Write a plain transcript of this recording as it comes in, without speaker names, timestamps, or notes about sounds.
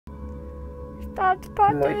Start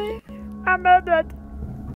party. I'm dead.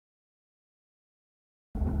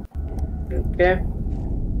 Okay.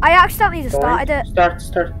 I accidentally just started it. Start.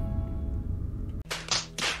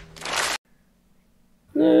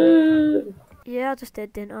 Yeah, I just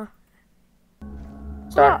did, didn't I?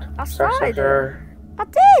 Start. I Start. started it. I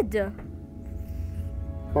did.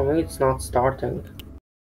 For me, it's not starting.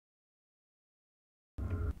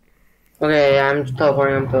 Okay, I'm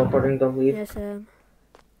teleporting, don't leave. Yes,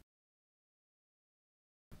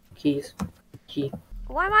 Keys. Key.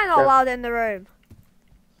 Why am I not Sure. allowed in the room?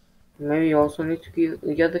 Maybe you also need to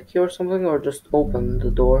get the key or something, or just open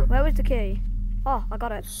the door. Where was the key? Oh, I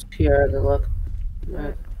got it. It's here at the left.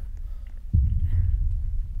 Right.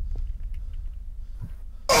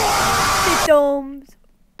 Domes.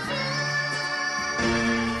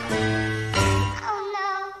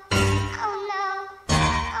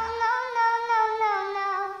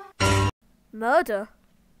 Murder?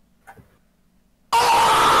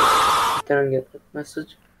 Didn't get that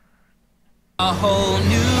message. A whole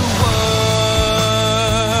new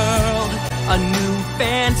world, a new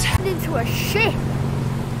fantasy. Into a ship.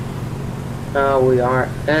 We are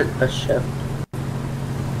at a ship.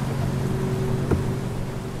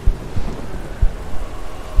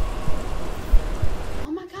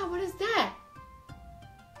 Oh my god, what is that?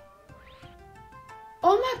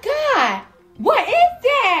 Oh my god! What is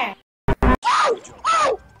that?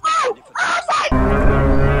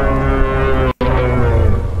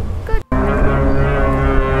 Good.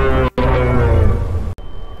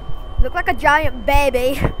 Look like a giant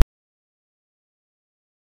baby.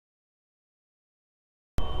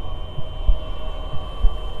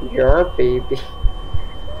 You're a baby.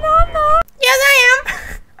 No. Yes, I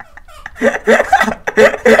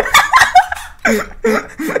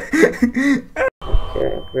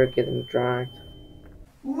Okay, we're getting dragged.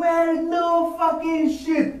 Well, no fucking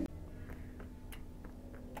shit.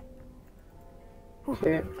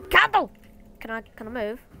 Okay. Candle. Can I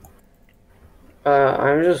move?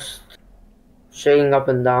 I'm just shaking up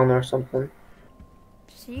and down or something.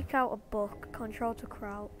 Seek out a book. Control to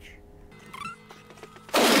crouch.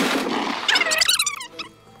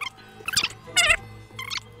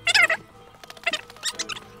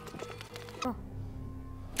 Oh.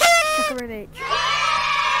 Check a image.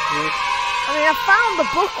 I mean, I found the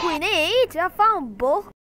book we need. I found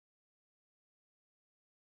book.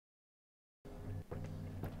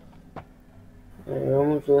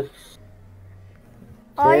 Almost looks.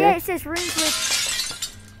 Oh yeah, it says rooms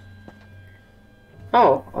with.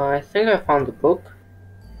 Oh, I think I found the book.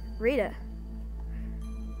 Read it.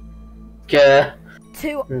 Yeah.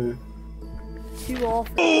 Too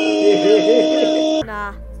awful.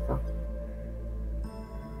 Nah.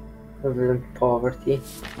 Living in poverty.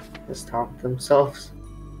 Just help themselves.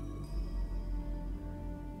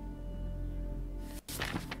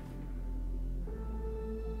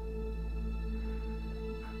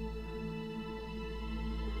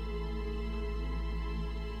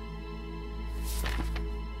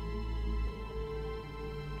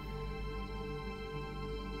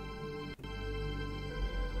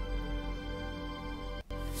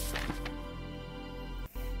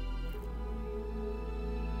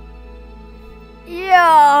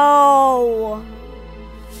 Yo.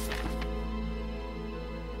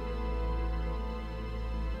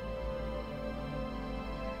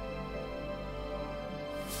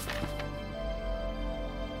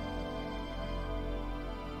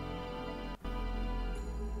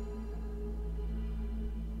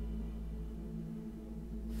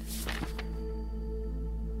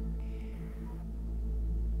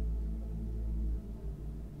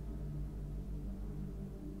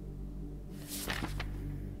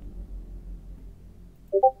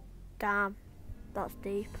 Damn, that's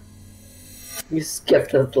deep. You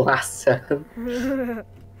skipped it the last second.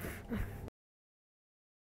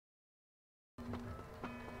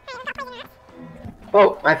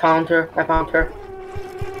 Oh, I found her.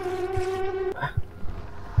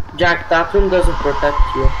 Jack, that room doesn't protect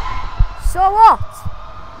you. So what?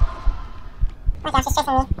 Oh my gosh, she's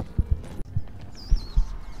chasing me.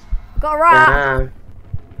 Got a rat. Damn.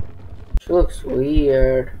 She looks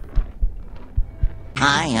weird.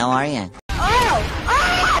 Hi, how are you?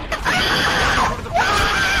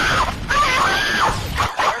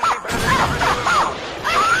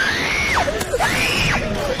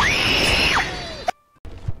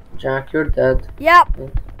 Jack, you're dead. Yep.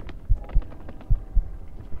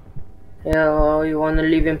 Hello, you wanna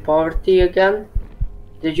live in poverty again?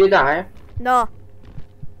 Did you die? No.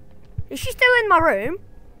 Is she still in my room?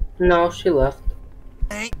 No, she left.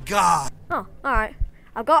 Thank God. Oh, alright.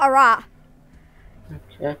 I've got a rat.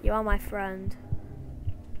 Okay. You are my friend.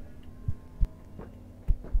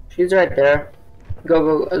 She's right there.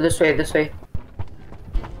 Go, go, this way, this way.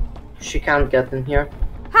 She can't get in here.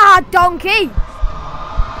 Ha, donkey!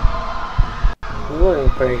 Doing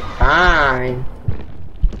pretty fine.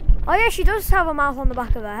 Oh yeah, she does have a mouth on the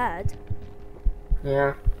back of her head.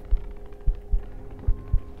 Yeah.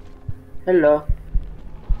 Hello.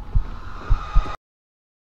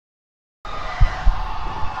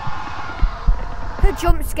 Her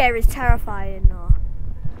jump scare is terrifying though.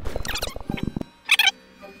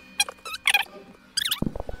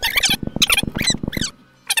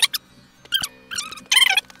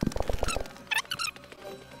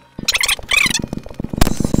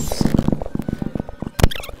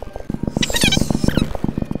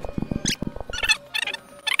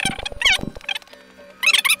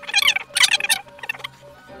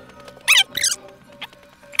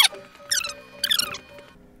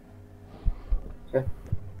 Okay.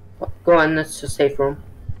 Go on, it's a safe room.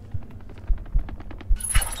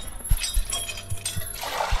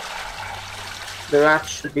 The rat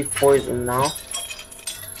should be poisoned now.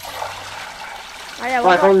 Oh, yeah, Oh,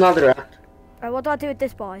 I found another rat. what do I do with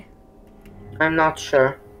this boy? I'm not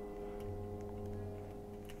sure.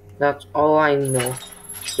 That's all I know.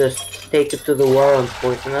 Just take it to the well and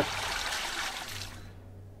poison it.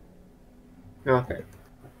 Okay.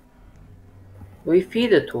 We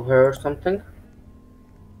feed it to her or something.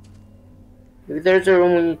 If there's a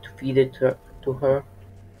room, we need to feed it to her.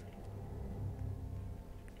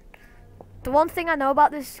 The one thing I know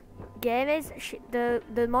about this game is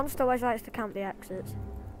the monster always likes to count the exits.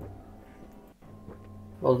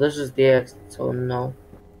 Well, this is the exit, so no.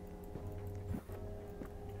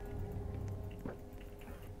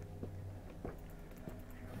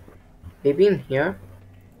 Maybe in here?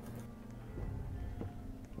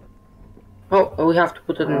 Oh, we have to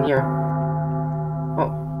put it in here.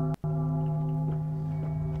 Oh,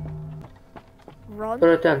 Run. put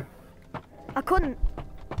it in. I couldn't.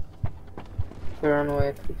 Run away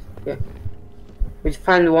at least. Yeah. We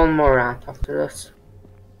find one more rat after this.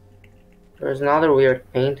 There's another weird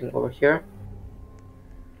painting over here.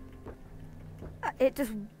 It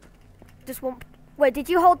just won't. Wait, did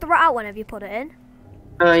you hold the rat out whenever you put it in?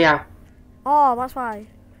 Yeah. Oh, that's why.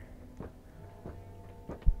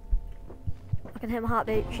 I can hear my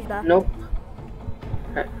heartbeat. She's there. Nope.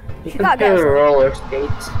 You She can gotta get hear us. roller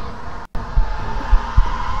skates.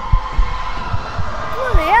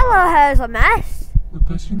 Oh, the yellow hair's a mess.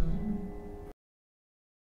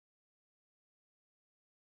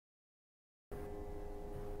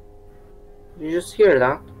 You just hear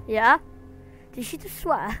that? Yeah. Did she just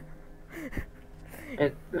swear?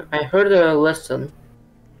 I heard her listen.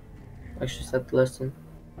 Like she said listen.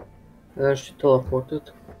 And then she teleported.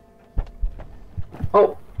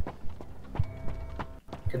 Oh!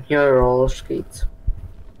 I can hear roller skates.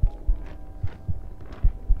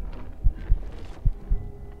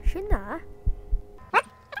 She in there?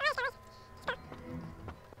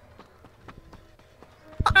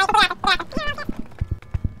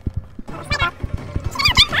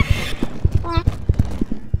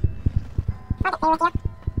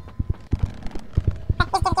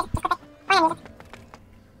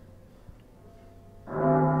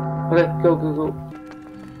 Okay, go, go, go.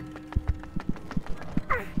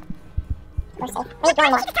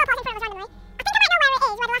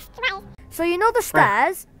 So you know the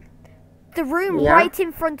stairs? The room Yeah. right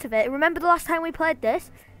in front of it. Remember the last time we played this?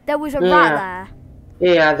 There was a Yeah. rat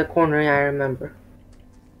Yeah, the corner, yeah, I remember. there.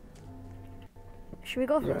 Should we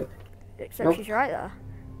go for Right. it? Except Nope. she's right there.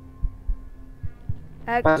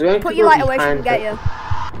 I was going Put to your go light away so she can behind get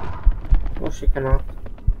it. you. No, she cannot.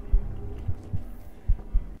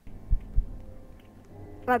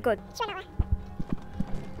 Right, good.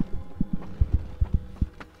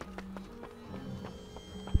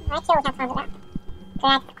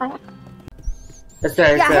 It's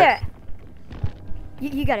there, Yeah, it's I there. hear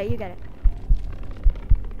it. You get it, you get it.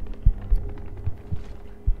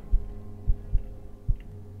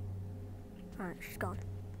 Alright, she's gone.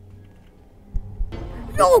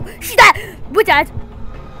 No! She's there! We're dead!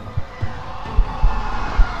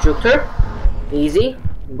 Juked her. Easy.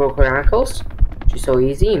 Broke her ankles. She's so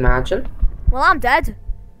easy, imagine. Well, I'm dead.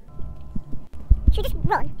 Should we just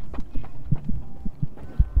run?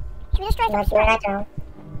 Should we just drive? No, you're not wrong.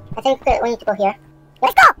 I think that we need to go here.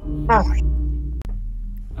 Let's go! Oh.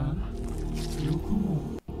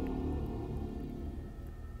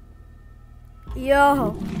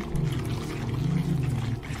 Yo.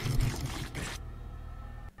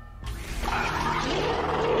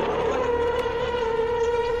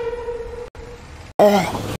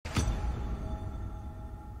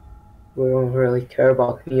 We don't really care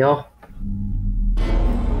about Mio.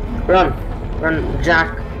 Run! Run,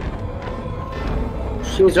 Jack!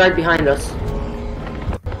 She's right behind us.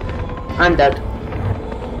 I'm dead.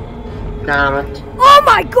 Damn it. Oh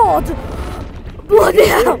my god! Bloody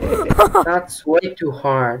hell! That's way too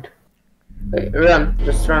hard. Wait, run.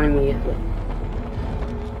 Just run immediately.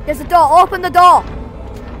 There's a door. Open the door.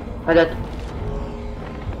 I did.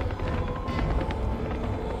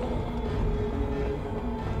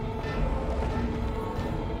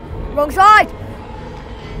 Wrong side.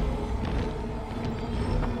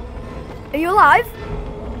 Are you alive?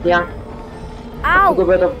 Yeah. I took a Ow!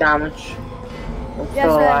 bit of damage. I'm Yes,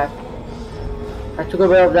 still sir. alive. I took a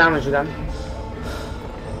bit of damage again.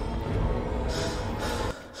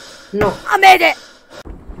 No. I made it!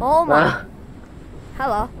 Oh my. Ah,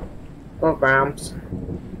 Hello. poor Gramps.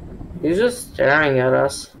 He's just staring at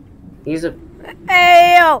us. He's a.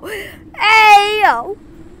 Ayo! Ayo!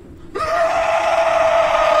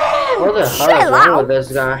 What the hell is Chill wrong out. with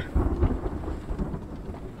this guy?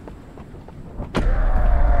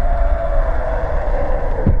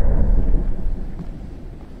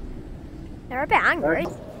 They're a bit angry. Yeah.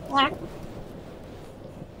 How can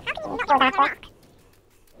you not go that rock?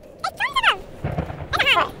 It's tons of them!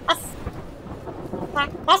 Yeah,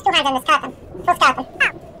 there's 2 hands on the skeleton. Full skeleton.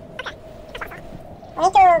 Oh, okay. We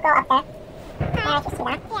need to go up there. If you see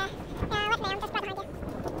that. Yeah. Let me, I'm just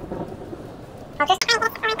right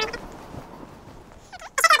behind you. I'll just...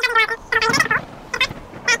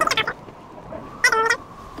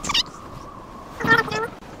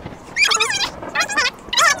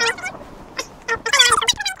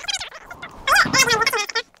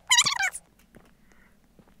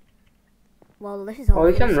 Well, this is all. Oh,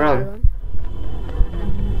 we can run.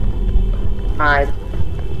 Hide.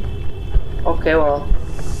 Okay, well.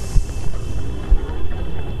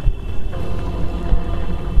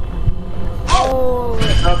 Oh,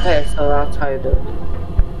 Okay, so that's how you do it.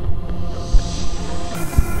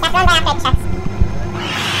 That's one back checks.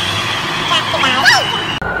 That's the guy.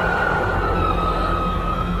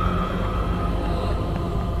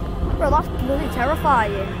 bro, that's bloody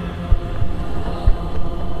terrifying.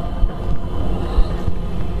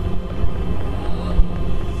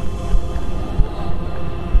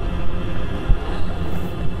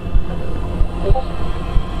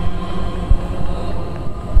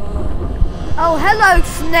 Oh, hello,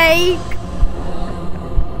 snake.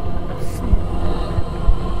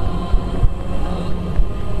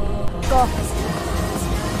 Go.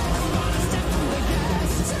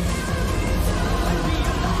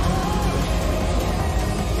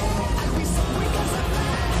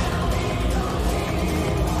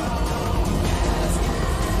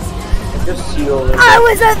 Just see you over there. I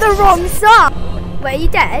was at the wrong side. Wait, are you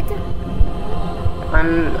dead?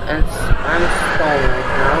 I'm stone right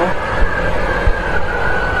now.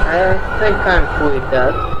 I think I'm fully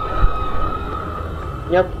dead.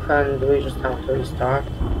 Yep, and we just have to restart.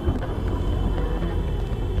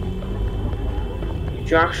 Did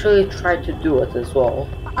you actually try to do it as well?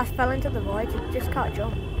 I fell into the void. You just can't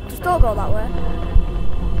jump. Just don't go that way.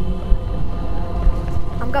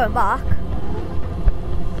 I'm going back.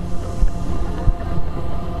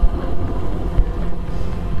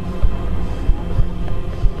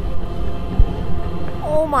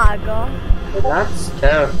 Oh my god. That's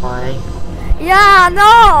terrifying. Yeah,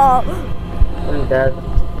 no! I'm dead.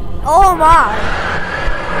 Oh my.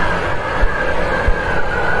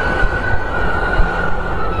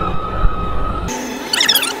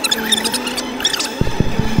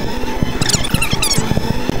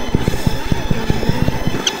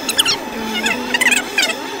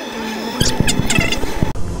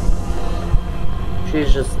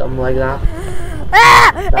 She's just dumb like that.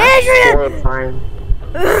 Ah! That's Adrian! horrifying.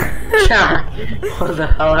 Jack, what the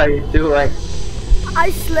hell are you doing? I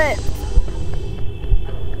slipped.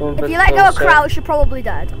 Move If it you let go of closer. crouch, you're probably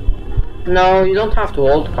dead. No, you don't have to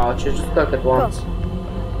hold crouch, you just click it once.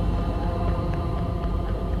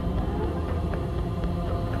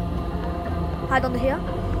 Hide under here.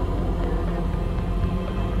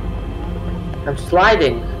 I'm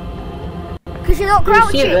sliding. Because you're not Do you see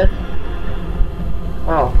crouching. this?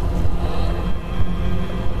 Oh.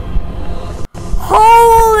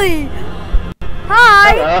 Holy!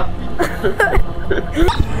 Hi! Hello.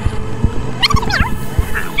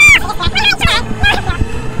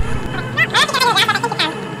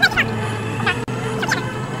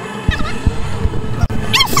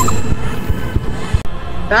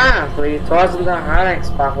 Apparently, it wasn't a hiding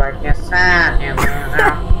spot like you said, you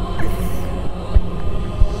know.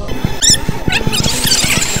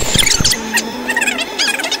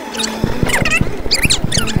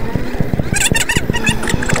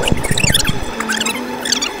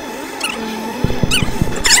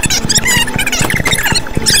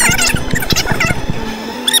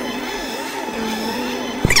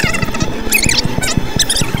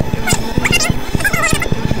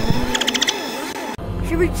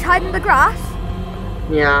 grass?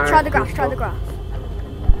 Yeah. Try I the grass, think try so. the grass.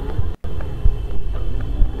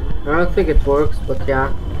 I don't think it works, but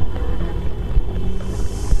yeah.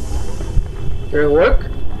 Did it work?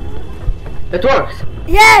 It worked!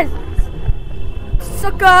 Yes!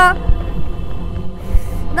 Sucker!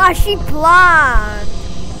 Nah, she blind.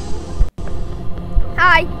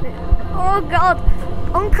 Hi. Oh god.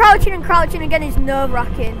 Uncrouching and crouching again is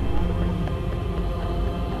nerve-wracking.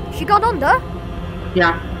 She got under?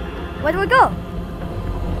 Yeah. Where do we go?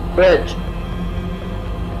 Bridge.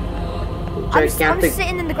 I'm Gigantic.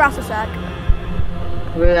 sitting in the grass a sec.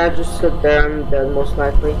 Will I just sit there and dead most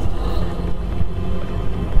likely?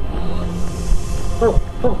 Oh,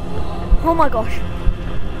 Oh my gosh.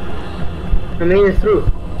 I made it through.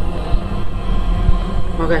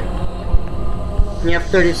 Okay. You have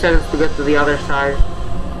 30 seconds to get to the other side.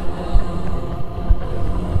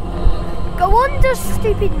 Go under,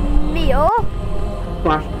 stupid Mio. Come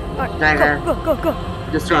on. Alright, go.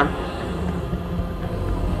 Just run.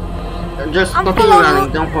 Just I'm continue full on-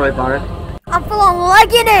 running, don't worry about it. I'm full on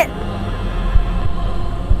legging it.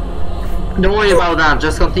 Don't worry about that,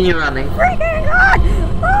 just continue running. Freaking god.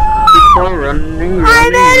 Keep on running, I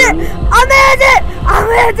made running. it!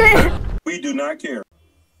 I made it! We do not care.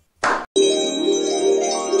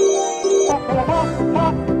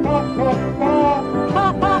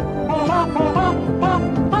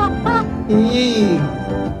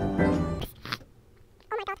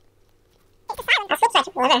 I'll switch that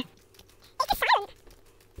to whatever.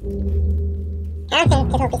 I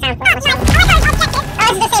don't think it will be sound for much longer. Oh,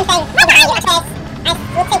 it's the same thing. Look behind you, upstairs. I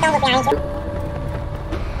would say don't look behind you.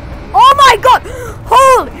 Oh my god!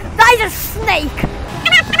 Holy! That is a snake!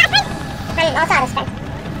 I'm also out of strength.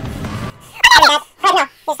 I'm dead. Oh no,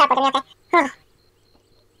 you stop with me, okay.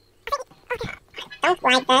 Don't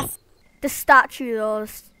like this. The statue though.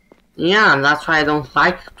 Yeah, and that's why I don't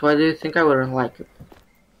like it. Why do you think I wouldn't like it?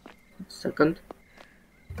 Second.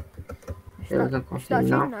 Okay, we can continue Statue,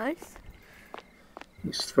 now. nice.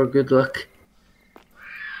 Just for good luck.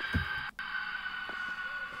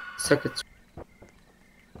 Second.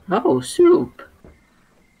 Oh, soup.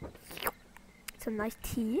 Some nice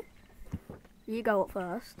tea. You go up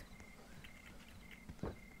first.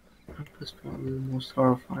 That's probably the most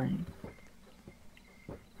horrifying.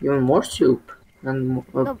 Even more soup. And more,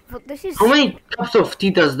 No, but this is... how many cups of tea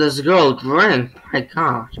does this girl drink? My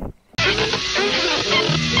god.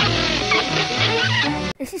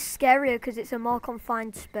 This is scarier because it's a more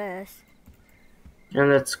confined space.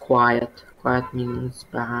 And it's quiet. Quiet means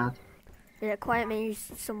bad. Yeah, quiet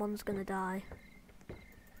means someone's gonna die.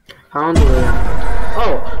 Found a way out.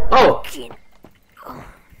 Oh! Oh!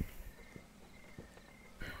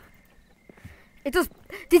 It just...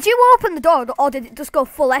 Did you open the door or did it just go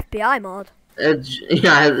full FBI mode?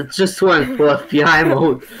 Yeah, it just went full FBI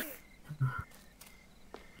mode.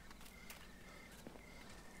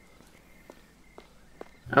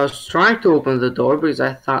 I was trying to open the door because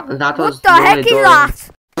I thought that was What the heck only is door. that?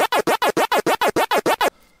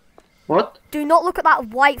 What? Do not look at that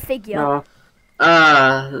white figure.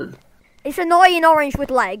 No. It's annoying orange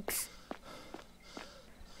with legs.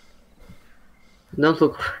 Don't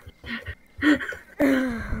look.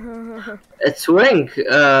 It's Wink.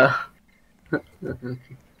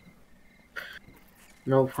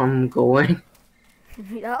 Nope, I'm going.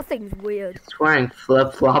 That thing's weird. It's wearing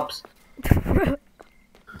flip flops.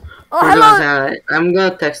 Oh, hello! I'm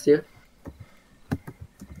gonna text you.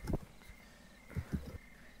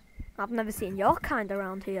 I've never seen your kind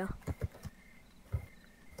around here.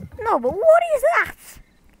 No, but what is that?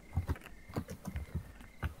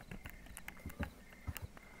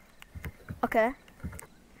 Okay.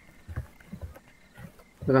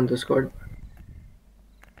 Look on Discord.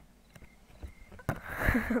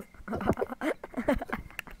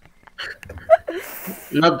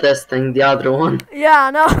 Not this thing, the other one. Yeah,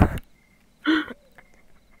 I know.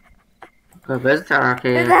 Where's the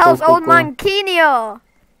arcade? Who the hell's Cool, cool, old cool. man Kenio?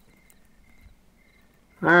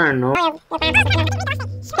 I don't know.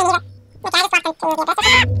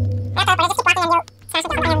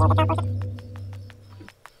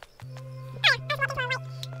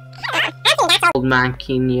 Old man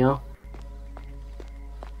Kenyo.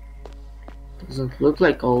 Doesn't look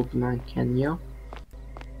like old man Kenyo.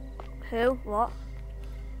 Who? What?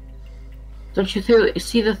 Don't you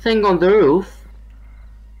see the thing on the roof?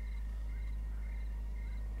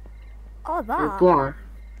 Oh, The that. bar.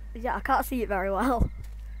 Yeah, I can't see it very well.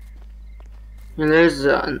 And there's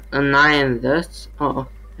an eye in this. Oh,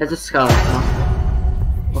 it's a skeleton.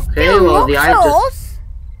 Okay, It well the looks eye just. us.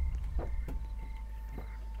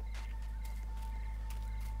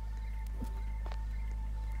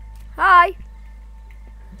 Hi.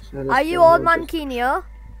 Are you old man Kenya?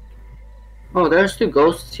 Oh, there's 2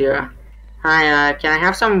 ghosts here. Hi, can I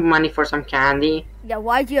have some money for some candy? Yeah,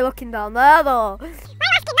 why are you looking down there though? Well, there's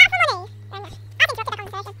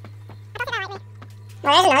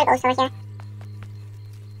another ghost over here.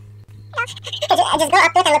 I just go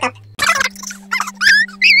up to it and look up.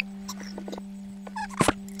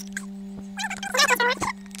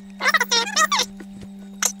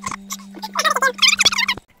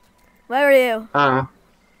 Where are you? I'm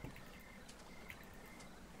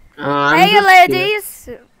Hey just ladies!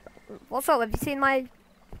 What's up? Have you seen my...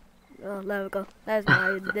 Oh, there we go. There's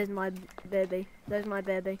my baby. There's my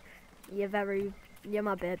baby. You're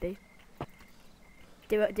my baby.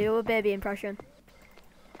 Do a baby impression.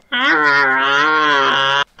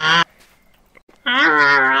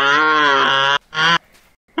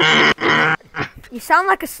 You sound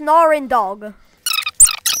like a snoring dog.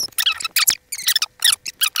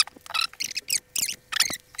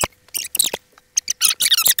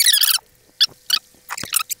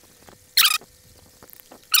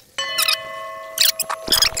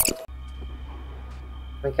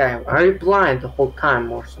 Okay, are you blind the whole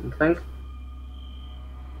time or something?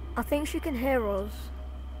 I think she can hear us.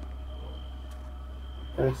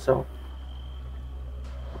 I think so.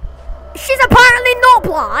 She's apparently not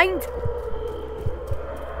blind!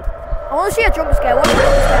 I want to see a jump scare. What's a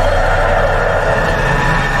jump scare?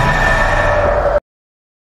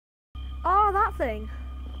 Oh, that thing.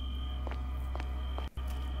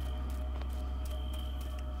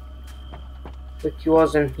 The key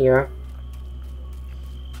wasn't here.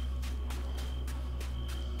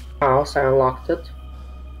 House, I unlocked it.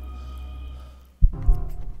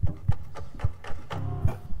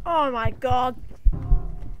 Oh my god.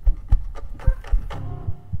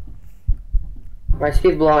 I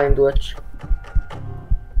see blind witch.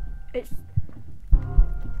 It's...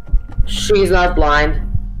 She's not blind.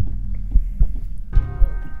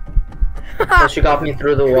 So she got me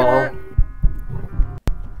through the wall.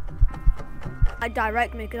 I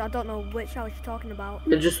direct me because I don't know which house you're talking about.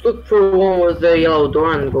 You just look for one with the yellow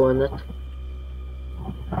door and go in it.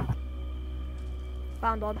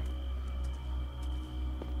 Found one.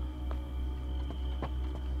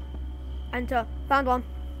 Enter. Found one.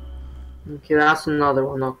 Okay, that's another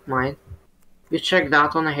one of mine. You check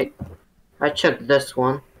that one, I checked this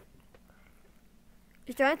one.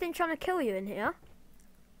 Is there anything trying to kill you in here?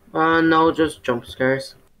 No, just jump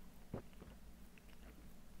scares.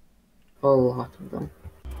 A lot of them.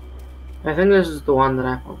 I think this is the one that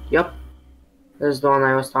I found. Yep. This is the one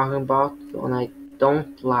I was talking about. The one I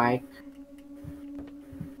don't like.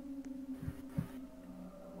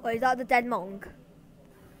 Or is that the dead monk?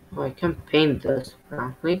 Oh, I can paint this,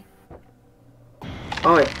 apparently.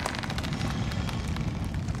 Oh wait.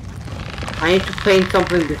 I need to paint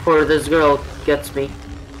something before this girl gets me.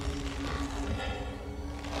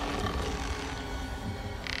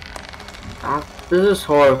 This is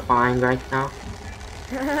horrifying right now.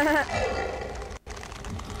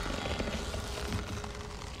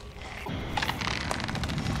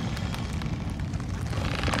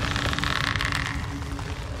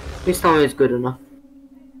 Please tell me it's good enough.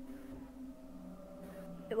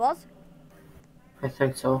 It was? I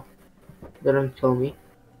think so. Didn't kill me.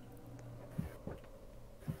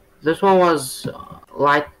 This one was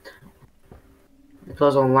light. It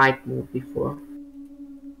was on light mode before.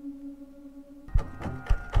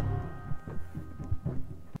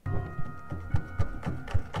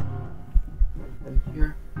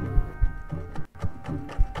 Here.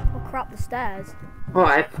 Oh crap, the stairs.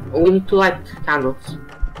 Oh, we need to light candles.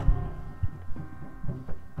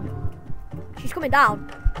 She's coming down.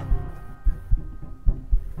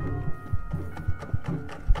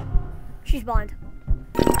 She's blind.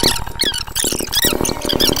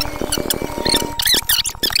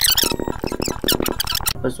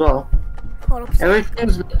 As well. Hold up.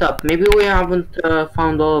 Everything's lit up. Maybe we haven't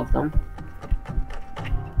found all of them.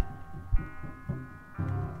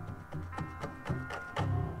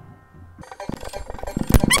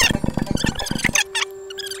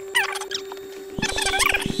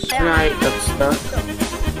 I got stuck.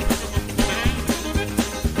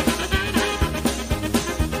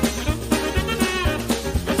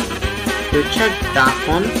 You check that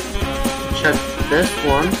one. Check this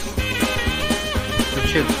one. You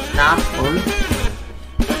check that one.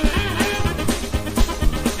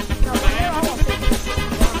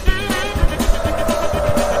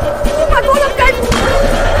 Oh my god, I'm dead!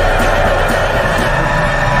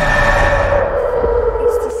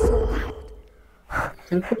 It's just so loud. I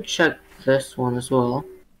think we check this one as well.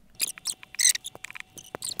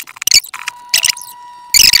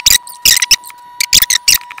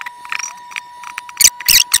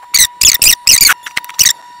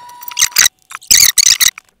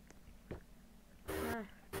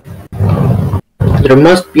 There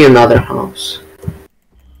must be another house.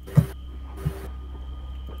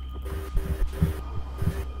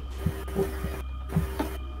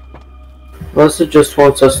 Unless it just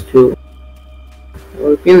wants us to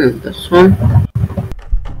work in this one.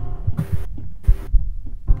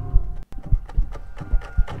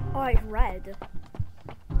 Oh, it's red.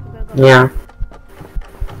 Yeah.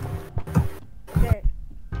 Okay.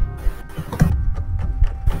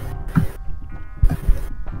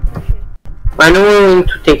 I know we're going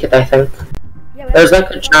to take it, I think. Yeah, we There's have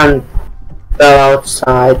like a to- giant bell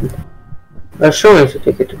outside. They're showing to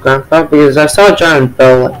take it to Grandpa because I saw a giant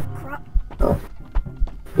bell. Like, Crap.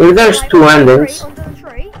 maybe there's Like, two under the endings. tree, Under the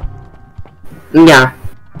tree. Yeah.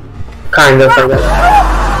 Kind of, I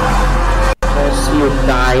guess. I see you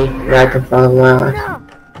die right in front of my eyes. No.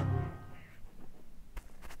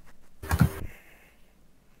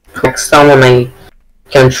 Like someone I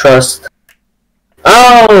can trust.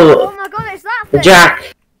 Oh Oh! my god, it's that thing.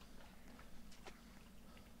 Jack!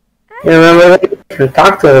 You remember that? You can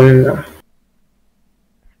talk to him now.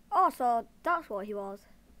 Oh, so that's what he was.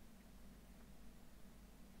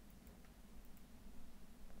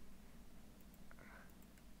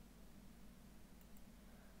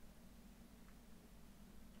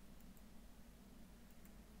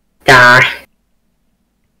 Die.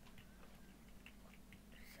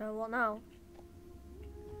 So what now?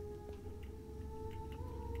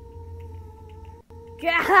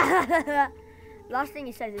 Yeah. Last thing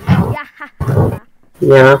he says is yeah.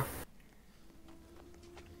 Yeah.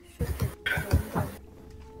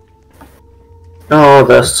 Oh,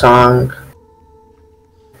 the song.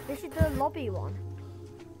 This is the lobby one.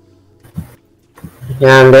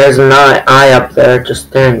 Yeah, and there's an eye up there just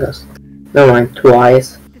staring at us. Never mind, two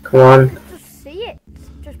eyes. Come on. Just see it. It's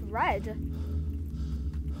just red.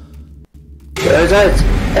 There's it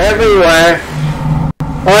everywhere.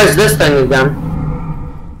 Oh, it's this thing again.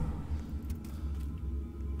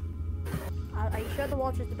 Are you sure the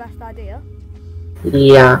water's the best idea?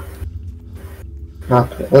 Yeah.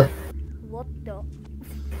 Not really. What the?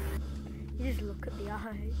 You just look at the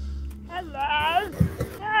eye. Hello.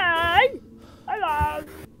 Hi. Hello.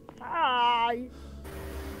 Hi.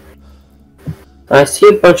 I see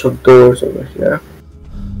a bunch of doors over here.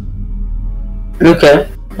 Okay,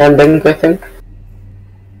 ending, I think.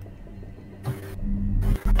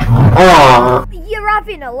 Ah, You're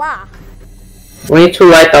having a laugh. we need to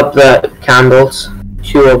light up the candles.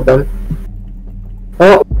 2 of them.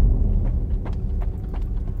 Oh,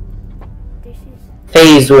 This is.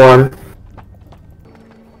 phase 1.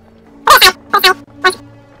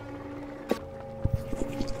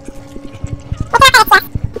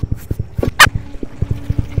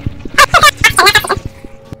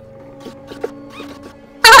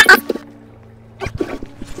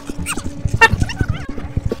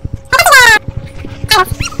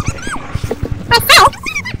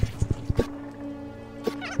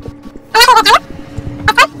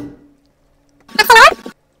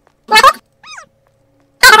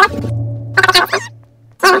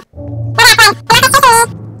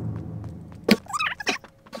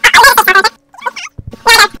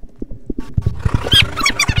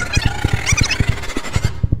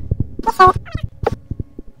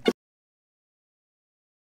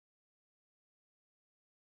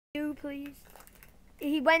 You please.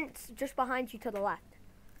 He went just behind you to the left.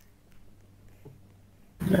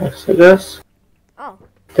 Yes, I guess. Oh,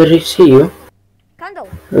 Did he see you? candle.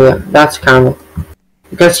 Yeah, that's candle.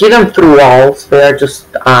 You can see them through walls. They are just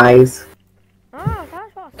eyes. Oh,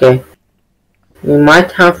 that's what. Okay. We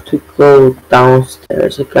might have to go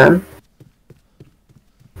downstairs again.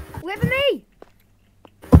 Wait for me.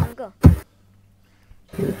 I'll go.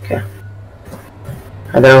 Okay.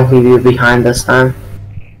 I don't leave you behind this time.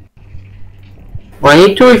 Well, I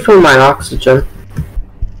need to refill my oxygen.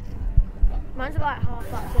 Mine's about half.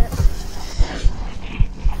 That's it.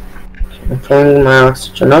 I'm filling my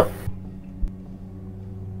oxygen up.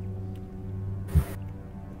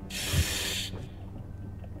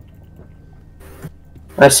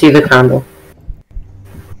 I see the candle.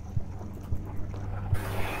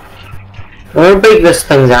 How big this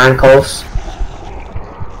thing's ankles?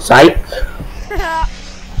 Psych.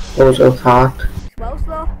 Those are hot. Well,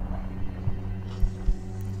 slow.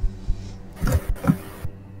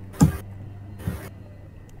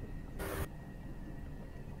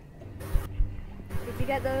 Did you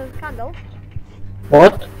get the candle?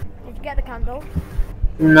 What? Did you get the candle?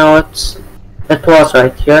 No, it was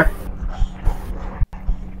right here.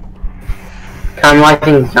 I'm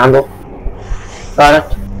lighting the candle.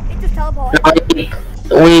 Got it. It just teleported.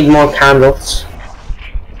 No, we need more candles.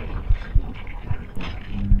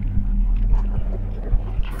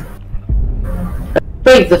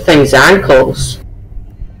 break the thing's ankles.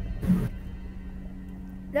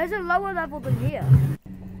 There's a lower level than here.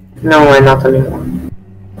 No, not anymore.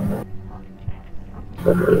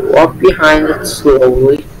 So we walk behind it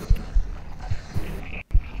slowly.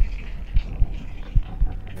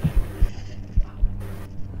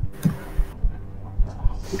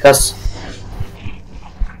 Because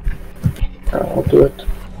I'll do it.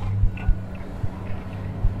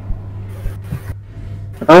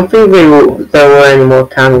 I don't think there were any more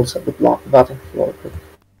candles at the bottom floor, but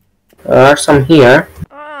there are some here.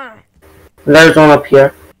 There's one up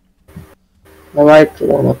here. I like the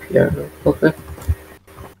one up here. Okay.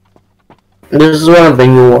 This is one of the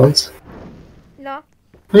new ones. No. How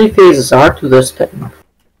many phases are to this thing?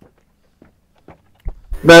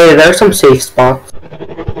 But there's some safe spots.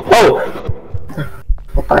 Oh!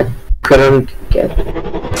 I couldn't get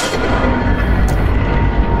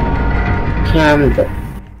candle.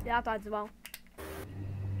 Yeah, I died as well.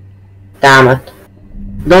 Damn it.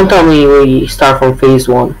 Don't tell me we start from phase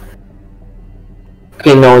 1.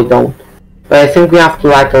 Okay, no we don't. But I think we have to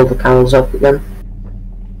light all the candles up again.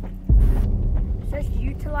 It says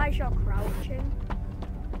utilize your crouching.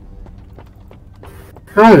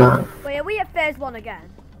 Oh no. Wait, are we at phase 1 again?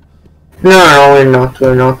 No,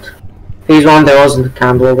 we're not. Phase 1 there wasn't a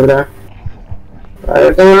candle over there.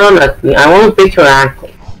 You're gonna run at me. I want to pick your ankle.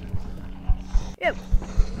 Ew.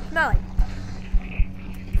 Smelly.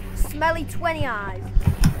 Smelly 20 eyes.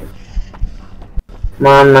 Come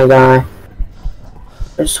on, my guy.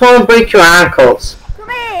 I just want to break your ankles. Come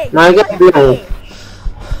here! Now I get blown.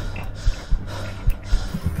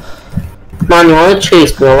 Come on, you wanna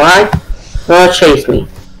chase me, alright? You wanna chase me.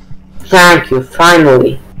 Thank you,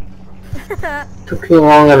 finally. Took you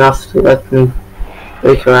long enough to let me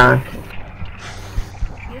break your ankle.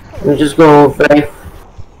 I'm just going very...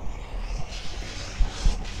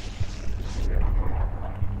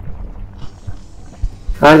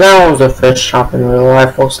 That owns a fish shop in real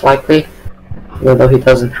life, most likely. Even though he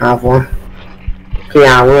doesn't have one. Okay,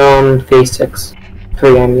 yeah, we're on phase 6.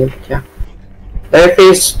 3, I mean, yeah. There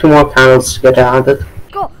phase 2 more panels to get added.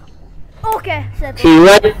 Go! Okay, said Okay,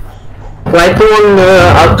 light the one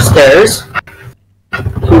upstairs.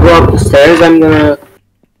 To go up the stairs, I'm gonna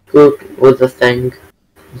go with the thing.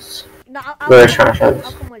 No, Where I'll Shash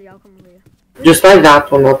is. come with you. Just like that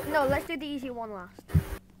one up. No, let's do the easy one last.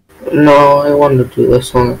 No, I want to do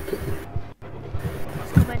this one.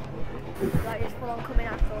 It's coming. Right, it's full on coming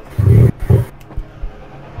after us.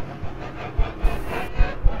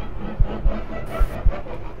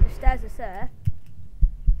 The stairs are safe.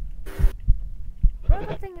 Bro,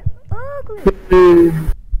 that thing is ugly.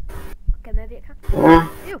 Okay, maybe it can.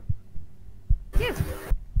 You!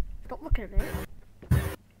 Stop looking at me.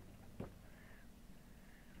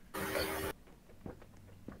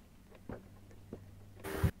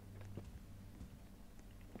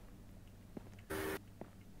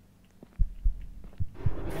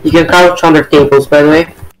 You can crouch under tables, by the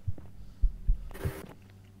way.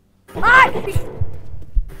 Ah!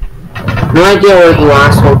 No idea where the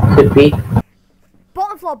last one could be.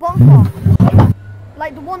 Bottom floor.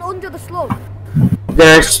 Like the one under the slug.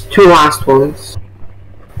 There's 2 last ones.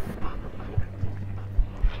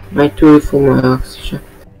 I need to refill my oxygen.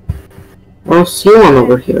 I don't see one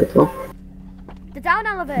over here though. The down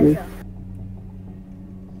elevator.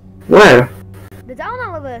 Where? The down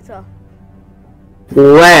elevator.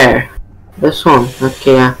 Where? This one.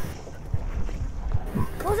 Okay, yeah.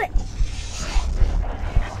 Was it?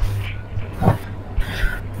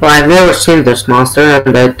 Well, I've never seen this monster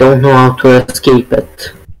and I don't know how to escape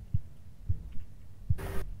it.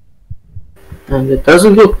 And it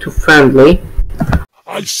doesn't look too friendly.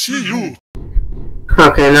 I see you.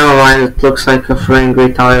 Okay, never mind. It looks like a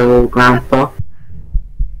angry terrible grandpa.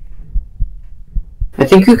 I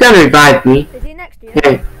think you can revive me. Is he next to you?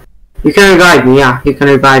 Hey, you can revive me. Yeah, you can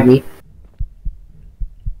revive me.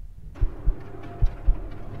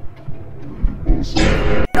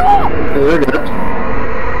 Okay, we're good.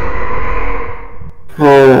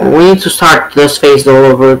 Oh, we need to start this phase all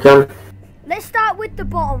over again. Let's start with the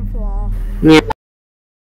bottom floor. Yeah.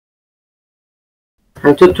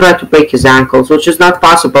 And to try to break his ankles, which is not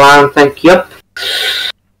possible, I don't think. Yep.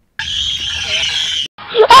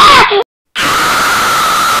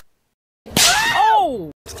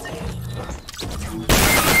 Oh!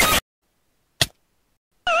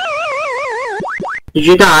 Did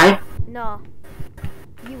you die? No.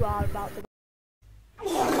 You are about to.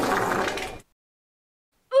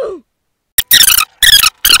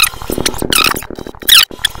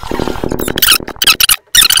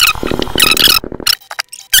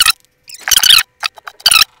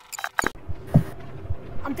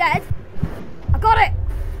 I'm dead. I got it.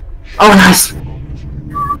 Oh, nice.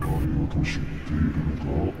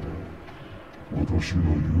 私の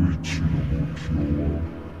唯一の目標は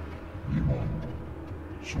今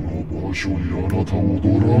その場所にあなたをド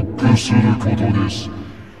ラッグすることです。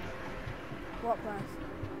 What place?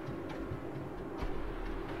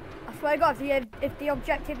 I swear to God, if the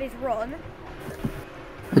objective is run.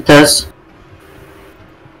 It does.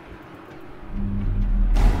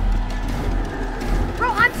 Bro,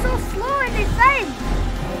 I'm so slow in this thing!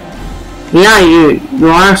 Yeah, you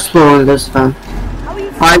are slow in this one. How are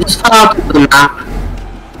you I just fell out of the map.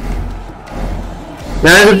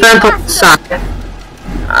 There is a vent on the side.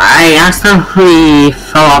 I accidentally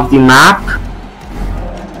fell off the map.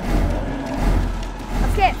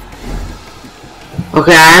 Okay.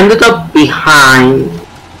 Okay, I ended up behind.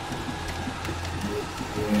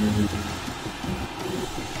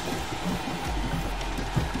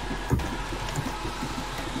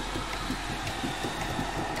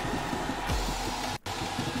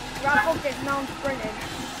 Right, fuck this, now I'm sprinting.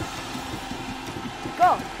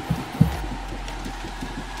 Go.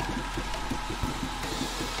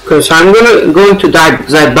 Okay, so I'm going to die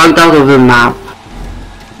because I bugged out of the map.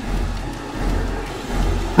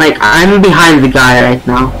 Like, I'm behind the guy right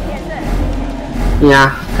now.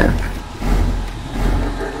 Yeah, okay.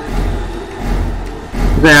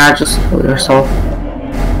 There, just kill yourself.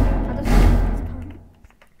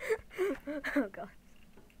 Oh God.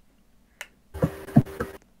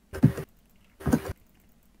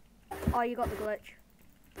 Oh, you got the glitch.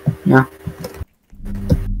 Yeah.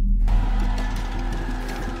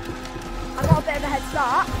 I got a bit of a head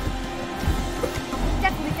start. I'm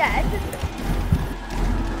definitely dead.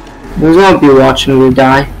 There's won't be watching me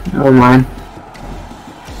die. Never mind.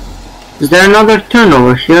 Is there another turn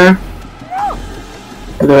over here? No!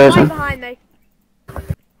 There Right isn't. behind me.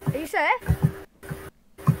 Are you safe?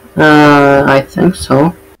 I think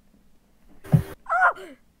so. Oh!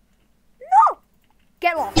 No!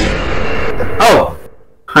 Get lost. Oh!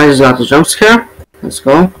 I just got the jump scare. Let's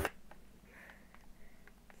go.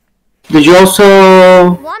 Did you also...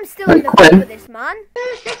 Well, I'm still in the quit? middle with this, man.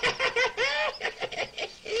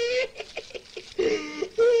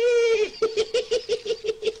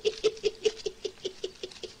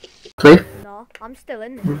 Play? No, I'm still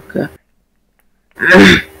in there. Okay.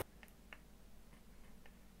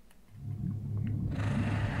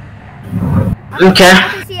 Okay. I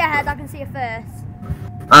can see your head, I can see your face.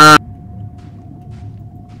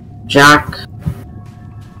 Jack.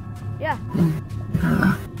 Yeah.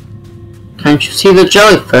 Can't you see the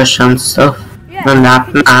jellyfish and stuff? Yeah. And that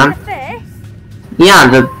Can you see man? your face? Yeah,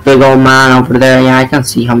 the big old man over there. Yeah, I can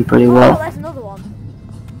see him pretty Oh, well. there's another one.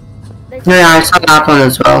 There's Yeah, I saw that one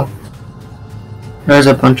as well. There's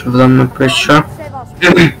a bunch of them, I'm pretty sure. Save our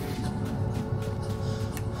space.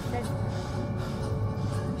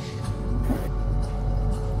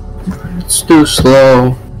 It's too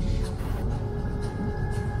slow.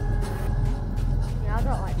 Yeah, I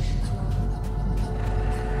don't like this.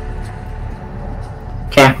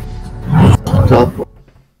 Okay.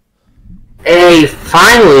 Hey,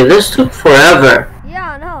 finally, this took forever.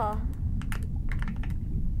 Yeah, I know.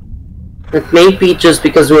 It may be just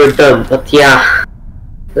because we were done, but yeah.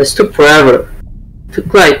 This took forever. It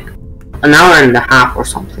took like an hour and a half or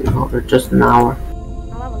something, or just an hour.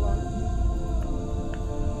 I'll have a look.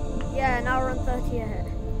 Yeah, an hour and 30 ahead.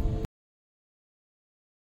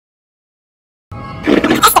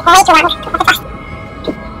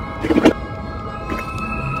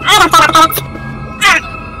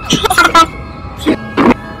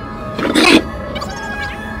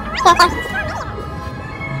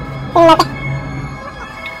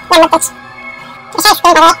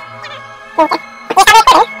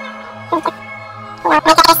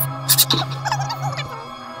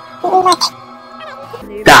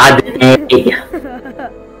 God, hey.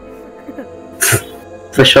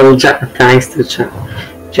 Special thanks to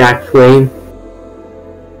Jack Flame.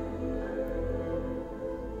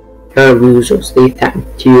 Your losers, they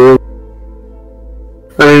thanked you.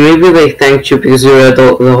 I mean, maybe they thanked you because you read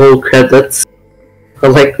the whole credits. Or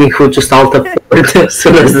like me, who just alt F4'd as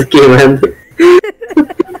soon as the game ended.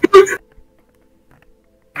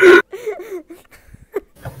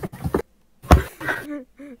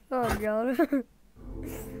 Oh God.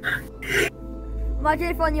 Imagine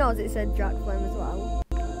if on yours it said Jack Flame as well.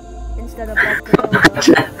 Instead of Bob the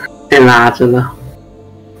Builder. Imagine though.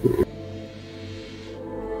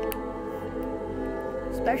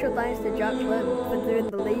 Special thanks to Jack Flame for doing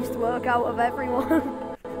the least work out of everyone.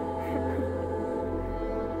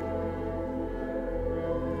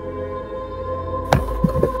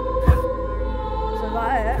 So is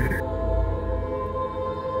that it?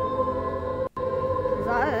 Is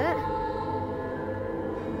that it?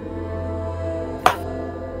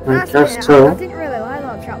 That's guess it. so. I didn't really like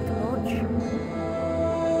that chapter much.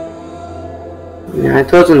 Yeah,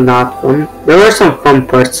 it wasn't that fun. There were some fun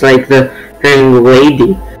parts, like the hanging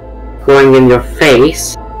lady going in your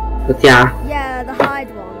face. But yeah, Yeah, the hide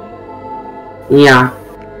one. yeah.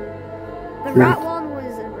 The rat one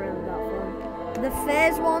wasn't really that fun. The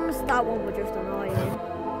phase ones, that one was just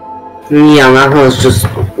annoying. Yeah, that was just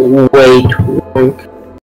way too long.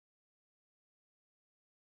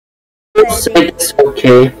 It's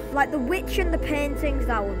okay. Like the witch and the paintings,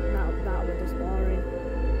 that was just boring.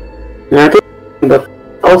 Yeah, I think, but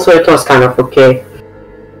also it was kind of okay.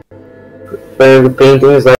 But the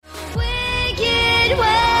paintings, like.